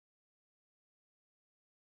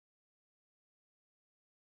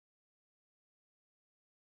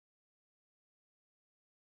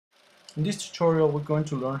In this tutorial, we're going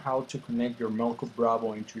to learn how to connect your Melco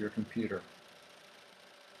Bravo into your computer.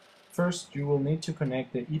 First, you will need to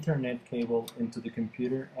connect the Ethernet cable into the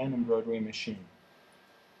computer and embroidery machine.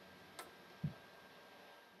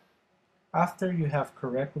 After you have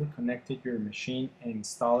correctly connected your machine and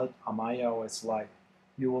installed Amaya OS Lite,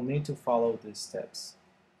 you will need to follow these steps.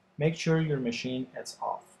 Make sure your machine is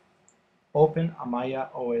off. Open Amaya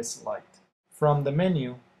OS Lite. From the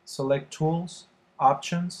menu, select Tools,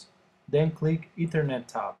 Options, then click Ethernet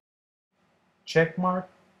tab. Checkmark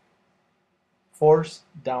Force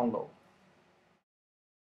Download.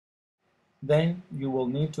 Then you will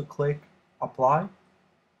need to click Apply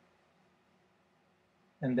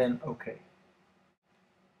and then OK.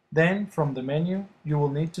 Then from the menu, you will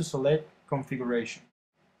need to select Configuration.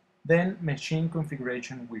 Then Machine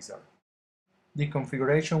Configuration Wizard. The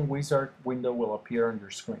Configuration Wizard window will appear on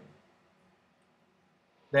your screen.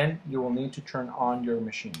 Then you will need to turn on your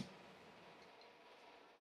machine.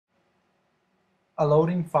 A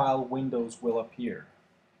loading file windows will appear.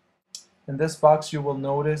 In this box, you will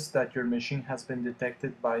notice that your machine has been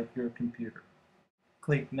detected by your computer.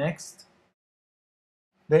 Click Next.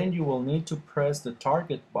 Then you will need to press the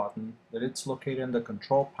target button that is located in the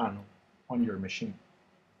control panel on your machine.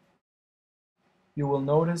 You will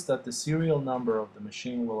notice that the serial number of the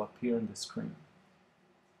machine will appear on the screen.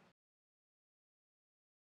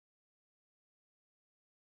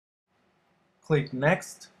 Click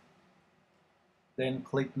Next, then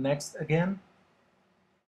click Next again,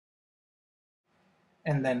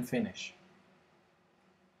 and then Finish.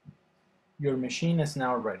 Your machine is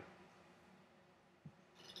now ready.